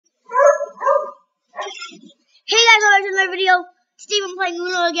another video. Today I'm playing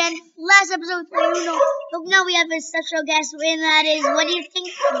Uno again. Last episode we played Uno, but now we have a special guest, and that is, what do you think,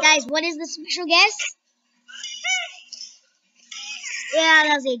 guys? What is the special guest? Yeah,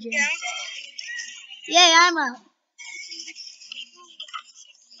 that was Adrian. Yeah, I'm up.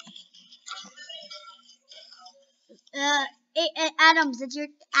 Adams,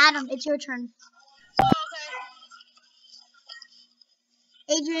 it's your turn.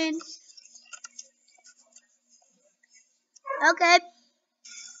 Adrian. Okay.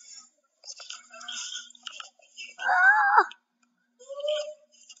 Oh.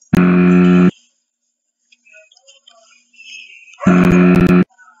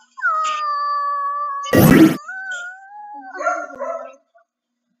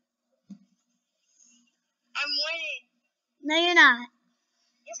 I'm winning. No, you're not.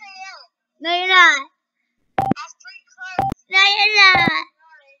 Yes, I am. No, you're not. I have 3 cards. No, you're not.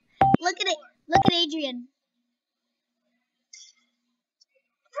 Look at it. Look at Adrian.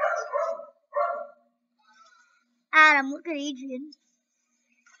 Adam, look at Adrian.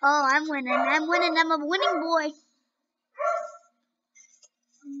 Oh, I'm winning. I'm winning. I'm a winning boy.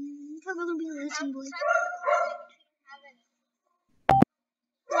 I'm probably gonna be a losing boy.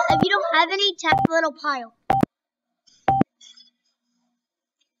 Well, if you don't have any, tap the little pile.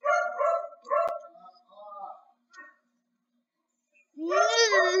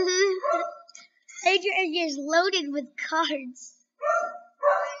 Adrian is loaded with cards.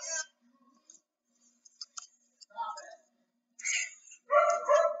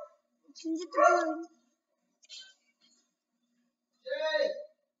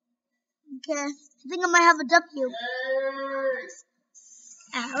 Okay, I think I might have a W.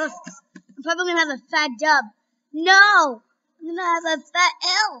 I'm probably gonna have a fat dub. No, I'm gonna have a fat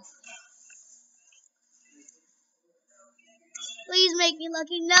L. Please make me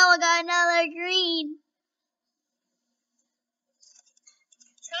lucky. No, I got another green.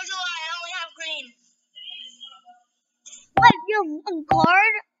 So do I only have green. What? You have one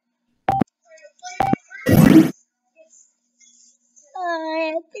card?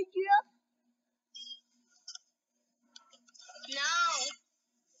 Did you? No.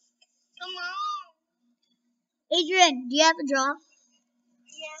 Come on. Adrian, do you have a draw?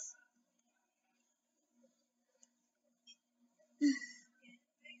 Yes.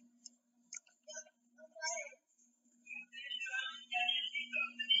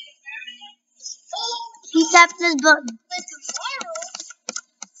 He tapped this button. But tomorrow.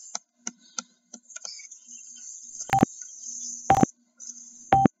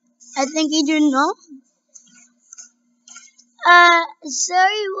 I think Adrian no.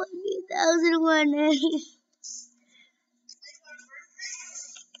 Sorry, 1001.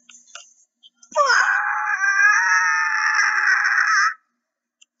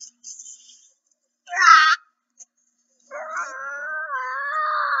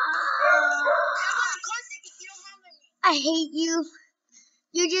 I hate you.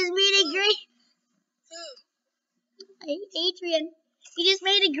 You just made it green. Who? I hate Adrian. You just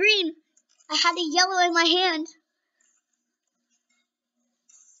made it green. I had a yellow in my hand.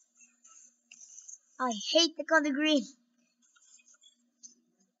 I hate the color green.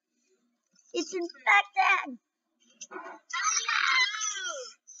 It's infected.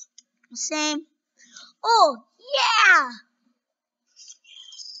 Same. Oh, yeah.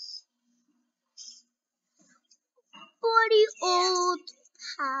 Buddy old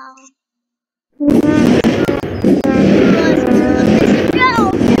pal. No.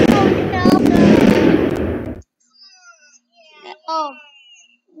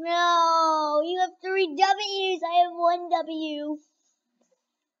 No, you have 3 W's. I have 1 W.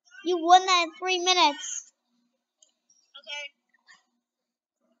 You won that in 3 minutes. Okay.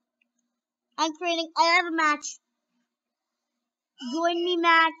 I'm creating. I have a match. Join me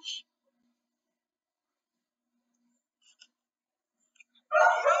match.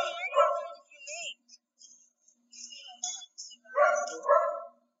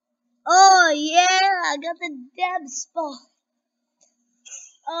 Oh yeah, I got the dab spot.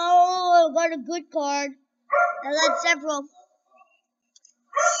 Oh, I got a good card. I got several.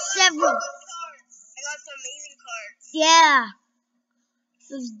 I got some amazing cards. Yeah.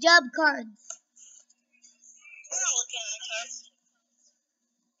 Those dub cards. I'm not looking at my cards.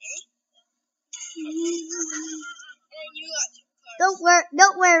 And you got 2 cards.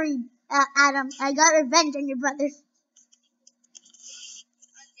 Don't worry, Adam. I got revenge on your brother.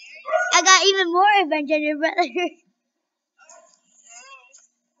 I got even more revenge on your brother.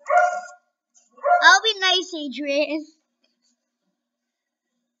 I'll be nice, Adrian.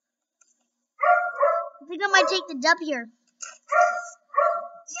 I think I might take the dub here.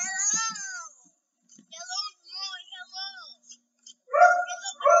 Yellow! Yellow's more yellow!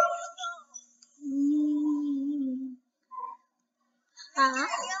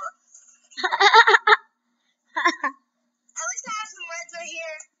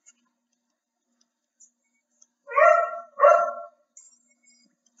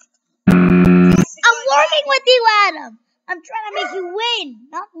 Adam. I'm trying to make you win,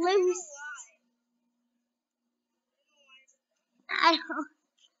 not lose. I don't.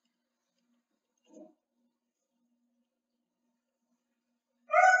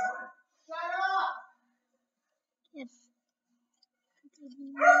 Yes.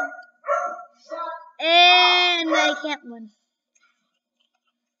 And I can't win.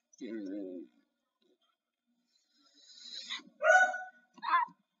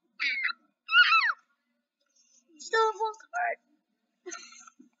 Still have one card.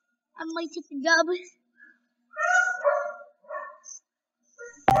 I might take the dub.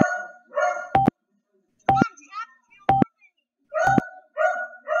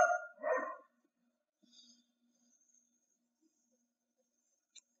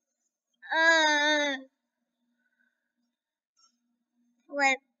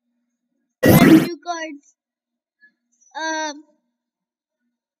 What? I have 2 cards. I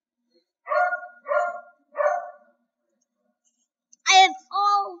have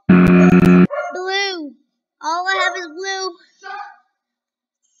all blue. All I have is blue.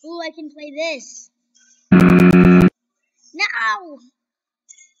 Ooh, I can play this. No!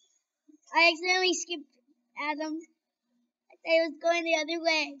 I accidentally skipped Adam. I was going the other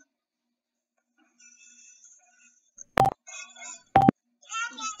way.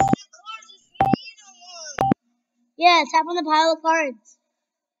 Yeah, tap on the pile of cards.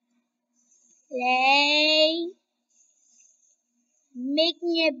 Play.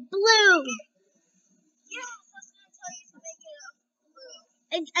 Making it blue. Yeah, I was gonna tell you to make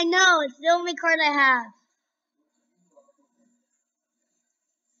it blue. I know, it's the only card I have.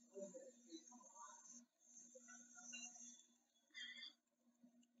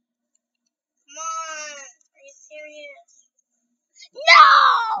 Come on, are you serious?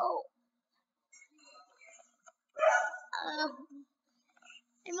 No!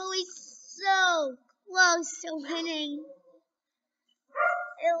 I'm always so close to winning.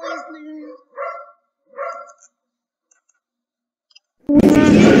 I always lose.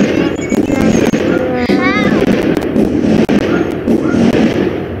 How?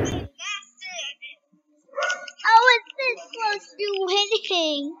 How is this close to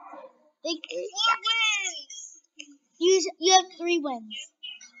winning? Like, 4 wins. you have 3 wins.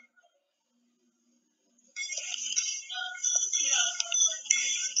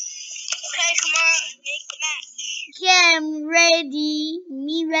 Okay, come on, make the match. Okay, I'm ready.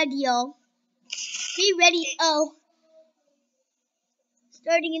 Me ready-o. Me ready-o.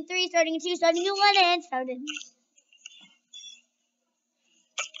 Starting in 3, starting in 2, starting in 1, and started.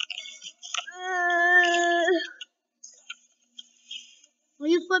 Are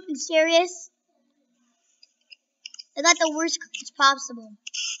you flipping serious? I got the worst cards possible.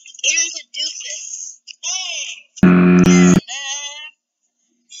 Here's a doofus.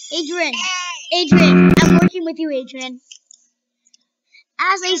 Adrian, I'm working with you, Adrian.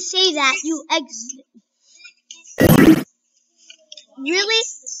 As I say that, you exit. Really?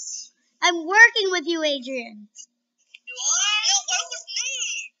 I'm working with you, Adrian. You are? No, work with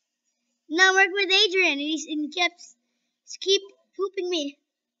me. No, I'm working with Adrian, and he keep pooping me.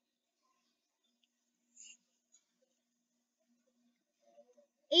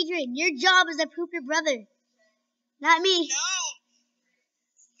 Adrian, your job is to poop your brother, not me. No.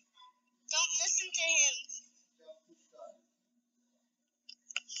 Don't listen to him.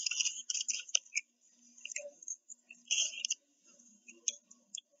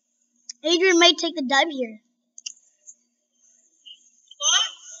 Adrian might take the dub here.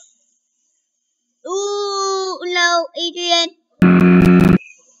 What? Ooh, no, Adrian.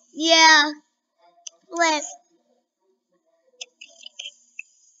 Yeah. Flip.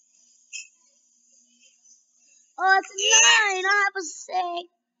 Oh, it's a 9. I have a 6.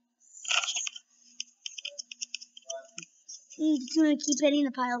 I'm just gonna keep hitting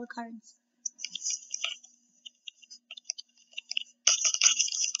the pile of cards.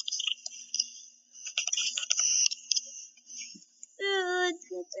 Ooh, it's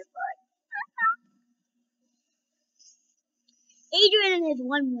good so far. Adrian has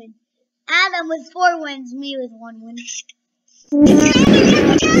 1 win. Adam with 4 wins. Me with 1 win.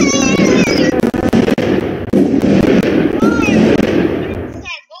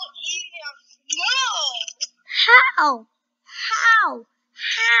 How? How?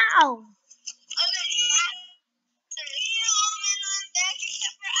 How?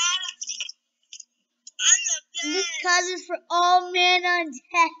 This cause is for all men on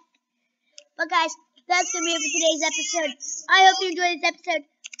deck. But guys, that's gonna be it for today's episode. I hope you enjoyed this episode.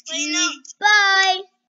 Bye.